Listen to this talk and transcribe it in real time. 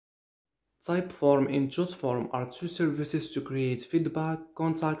Typeform and Jotform are two services to create feedback,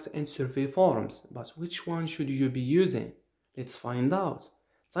 contacts, and survey forms, but which one should you be using? Let's find out.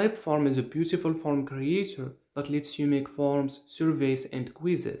 Typeform is a beautiful form creator that lets you make forms, surveys, and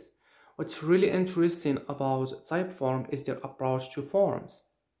quizzes. What's really interesting about Typeform is their approach to forms.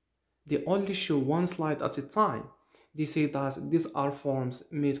 They only show one slide at a time. They say that these are forms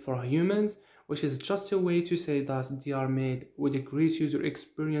made for humans, which is just a way to say that they are made with a great user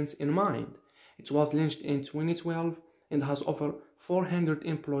experience in mind. It was launched in 2012 and has over 400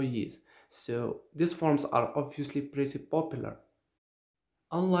 employees, so these forms are obviously pretty popular.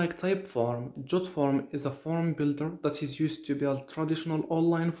 Unlike Typeform, Jotform is a form builder that is used to build traditional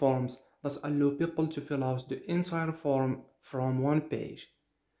online forms that allow people to fill out the entire form from one page.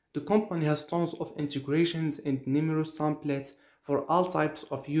 The company has tons of integrations and numerous templates for all types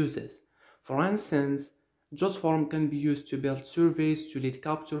of uses. For instance, Jotform can be used to build surveys, to lead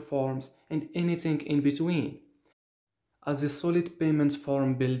capture forms, and anything in between. As a solid payment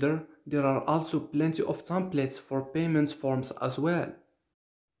form builder, there are also plenty of templates for payment forms as well.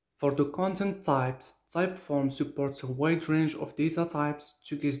 For the content types, Typeform supports a wide range of data types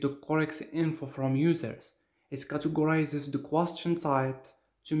to get the correct info from users. It categorizes the question types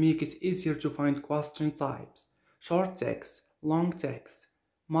to make it easier to find question types: short text, long text,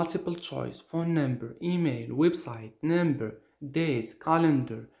 multiple choice, phone number, email, website, number, days,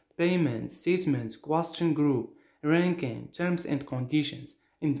 calendar, payment, statements, question group, ranking, terms and conditions,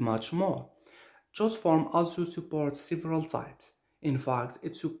 and much more. Jotform also supports several types. In fact,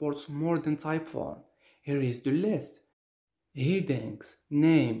 it supports more than Typeform. Here is the list: headings,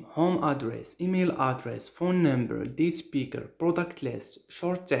 name, home address, email address, phone number, date speaker, product list,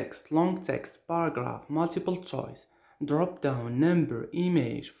 short text, long text, paragraph, multiple choice, drop down, number,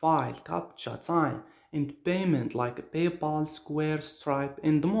 image, file, captcha, time, and payment like PayPal, Square, Stripe,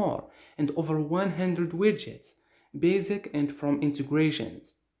 and more, and over 100 widgets, basic and from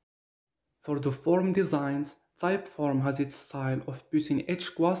integrations. For the form designs, Typeform has its style of putting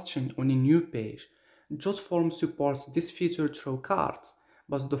each question on a new page. Jotform supports this feature through cards,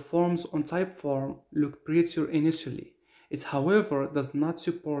 but the forms on Typeform look prettier initially. It, however, does not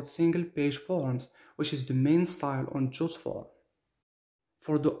support single-page forms, which is the main style on Jotform.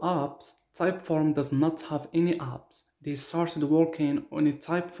 For the apps, Typeform does not have any apps. They started working on a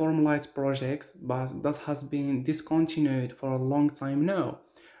Typeform Lite project, but that has been discontinued for a long time now.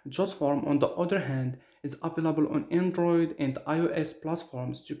 Jotform, on the other hand, is available on Android and iOS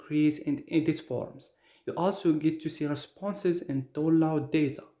platforms to create and edit forms. You also get to see responses and download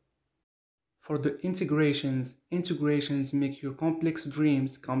data. For the integrations make your complex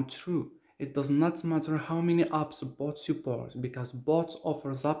dreams come true. It does not matter how many apps bots support because bots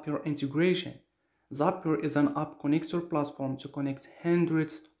offer Zapier integration. Zapier is an app connector platform to connect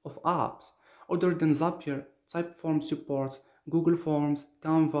hundreds of apps. Other than Zapier, Typeform supports Google Forms,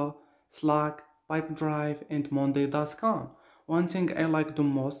 Canva, Slack, Pipedrive, and Monday.com. One thing I like the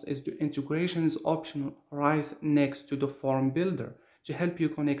most is the integrations option right next to the form builder to help you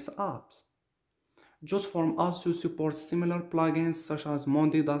connect apps. Jotform also supports similar plugins such as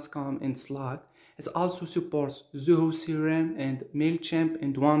Monday.com and Slack. It also supports Zoho CRM and MailChimp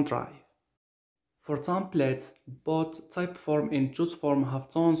and OneDrive. For templates, both Typeform and Jotform have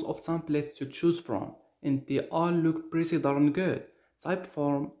tons of templates to choose from, and they all look pretty darn good.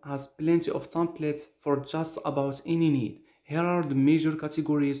 Typeform has plenty of templates for just about any need. Here are the major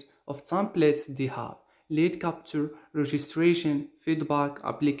categories of templates they have: lead capture, registration, feedback,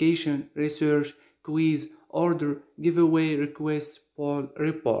 application, research, quiz, order, giveaway, request, poll,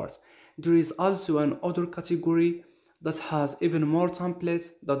 report. There is also another category that has even more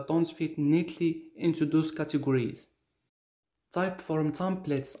templates that don't fit neatly into those categories. Typeform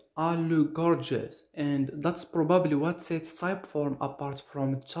templates all look gorgeous, and that's probably what sets Typeform apart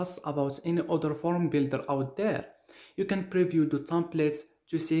from just about any other form builder out there. You can preview the templates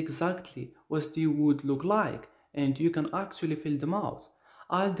to see exactly what they would look like, and you can actually fill them out.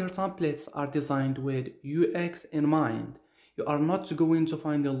 All their templates are designed with UX in mind. You are not going to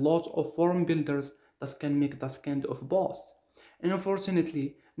find a lot of form builders that can make that kind of boss. And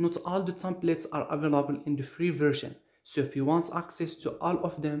unfortunately, not all the templates are available in the free version, so if you want access to all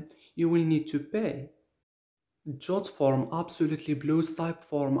of them, you will need to pay. Jotform absolutely blows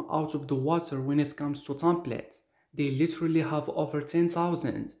Typeform out of the water when it comes to templates. They literally have over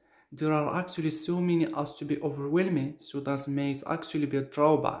 10,000. There are actually so many as to be overwhelming, so that may actually be a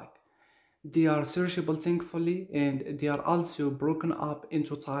drawback. They are searchable thankfully, and they are also broken up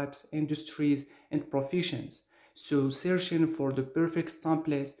into types, industries, and professions. So searching for the perfect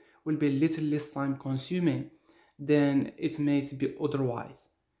template will be a little less time consuming than it may be otherwise.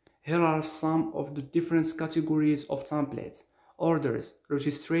 Here are some of the different categories of templates: orders,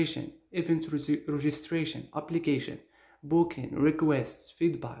 registration, registration, application, booking, requests,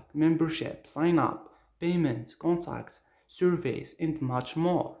 feedback, membership, sign up, payments, contacts, surveys, and much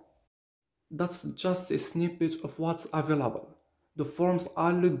more. That's just a snippet of what's available. The forms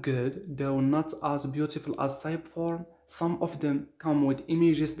all look good, though not as beautiful as Typeform. Some of them come with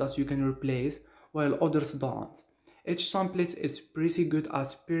images that you can replace, while others don't. Each template is pretty good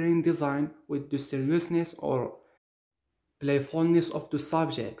at pairing design with the seriousness or playfulness of the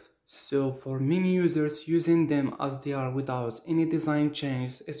subjects, so for many users, using them as they are without any design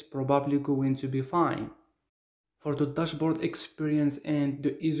changes is probably going to be fine. For the dashboard experience and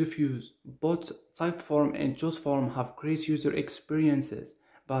the ease of use, both Typeform and Jotform have great user experiences,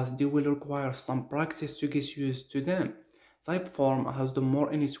 but they will require some practice to get used to them. Typeform has the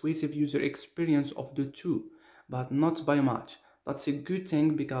more intuitive user experience of the two, but not by much. That's a good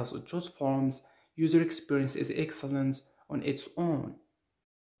thing because Jotform's user experience is excellent on its own.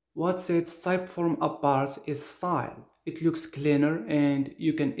 What sets Typeform apart is style. It looks cleaner and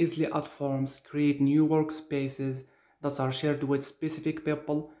you can easily add forms, create new workspaces that are shared with specific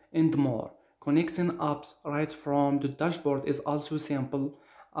people, and more. Connecting apps right from the dashboard is also simple,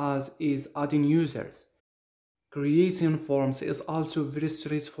 as is adding users. Creating forms is also very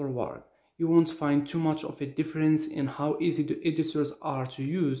straightforward. You won't find too much of a difference in how easy the editors are to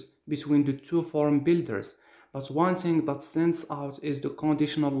use between the two form builders, but one thing that stands out is the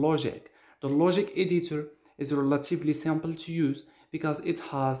conditional logic. The logic editor is relatively simple to use because it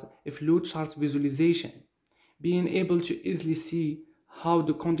has a flowchart visualization. Being able to easily see how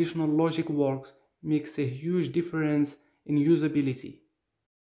the conditional logic works makes a huge difference in usability.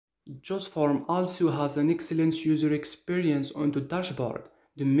 Jotform also has an excellent user experience on the dashboard.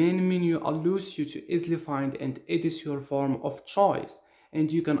 The main menu allows you to easily find and edit your form of choice, and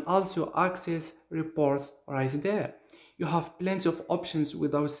you can also access reports right there. You have plenty of options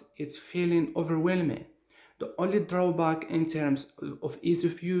without it feeling overwhelming. The only drawback in terms of ease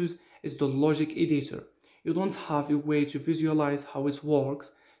of use is the logic editor. You don't have a way to visualize how it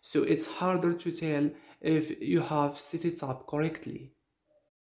works, so it's harder to tell if you have set it up correctly.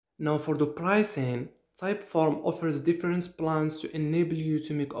 Now for the pricing, Typeform offers different plans to enable you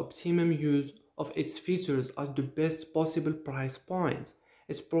to make optimum use of its features at the best possible price point.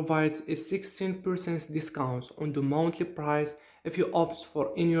 It provides a 16% discount on the monthly price if you opt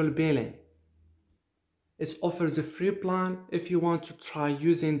for annual billing. It offers a free plan if you want to try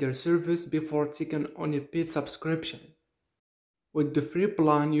using their service before taking on a paid subscription. With the free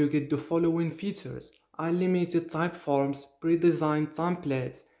plan, you get the following features: unlimited typeforms, pre-designed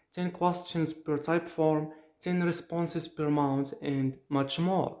templates, 10 questions per typeform, 10 responses per month, and much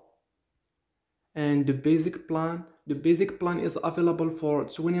more. And the basic plan is available for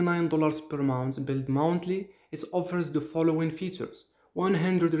 $29 per month billed monthly. It offers the following features: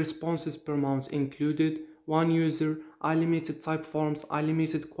 100 responses per month included, one user, unlimited typeforms,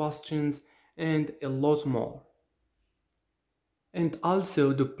 unlimited questions, and a lot more. And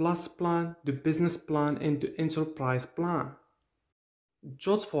also the plus plan, the business plan, and the enterprise plan.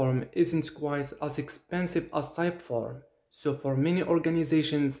 Jotform isn't quite as expensive as Typeform, so for many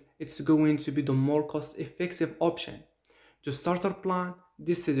organizations it's going to be the more cost-effective option. The starter plan,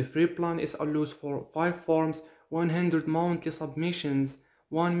 this is a free plan. It allows for 5 forms, 100 monthly submissions,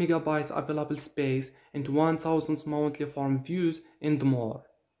 1 megabyte available space, and 1000 monthly form views, and more.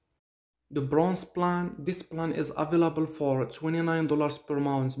 The bronze plan, this plan is available for $29 per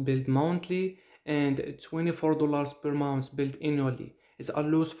month billed monthly and $24 per month billed annually. It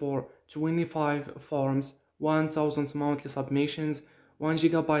allows for 25 forms, 1000 monthly submissions, 1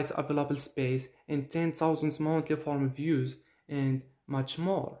 gigabyte available space, and 10,000 monthly form views, and much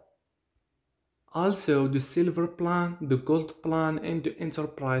more. Also, the silver plan, the gold plan, and the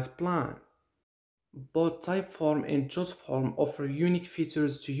enterprise plan. Both Typeform and Jotform offer unique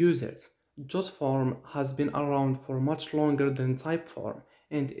features to users. Jotform has been around for much longer than Typeform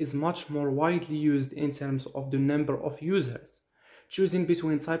and is much more widely used in terms of the number of users. Choosing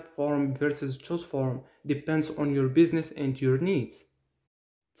between Typeform versus Jotform depends on your business and your needs.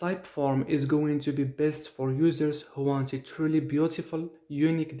 Typeform is going to be best for users who want a truly beautiful,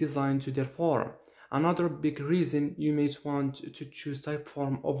 unique design to their form. Another big reason you may want to choose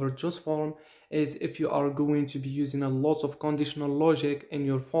Typeform over Jotform is if you are going to be using a lot of conditional logic in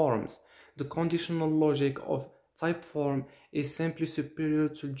your forms. The conditional logic of Typeform is simply superior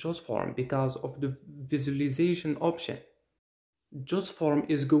to Jotform because of the visualization option. Jotform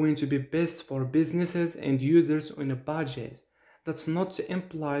is going to be best for businesses and users on a budget. That's not to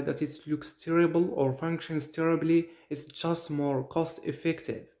imply that it looks terrible or functions terribly, it's just more cost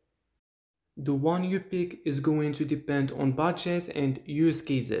effective. The one you pick is going to depend on budgets and use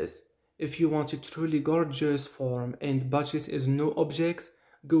cases. If you want a truly gorgeous form and budget is no objects,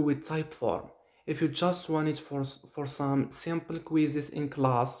 go with Typeform. If you just want it for some simple quizzes in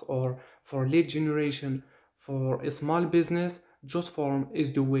class or for lead generation for a small business, Jotform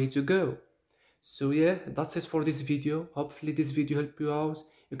is the way to go. So yeah, that's it for this video. Hopefully this video helped you out.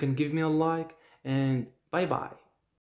 You can give me a like and bye bye.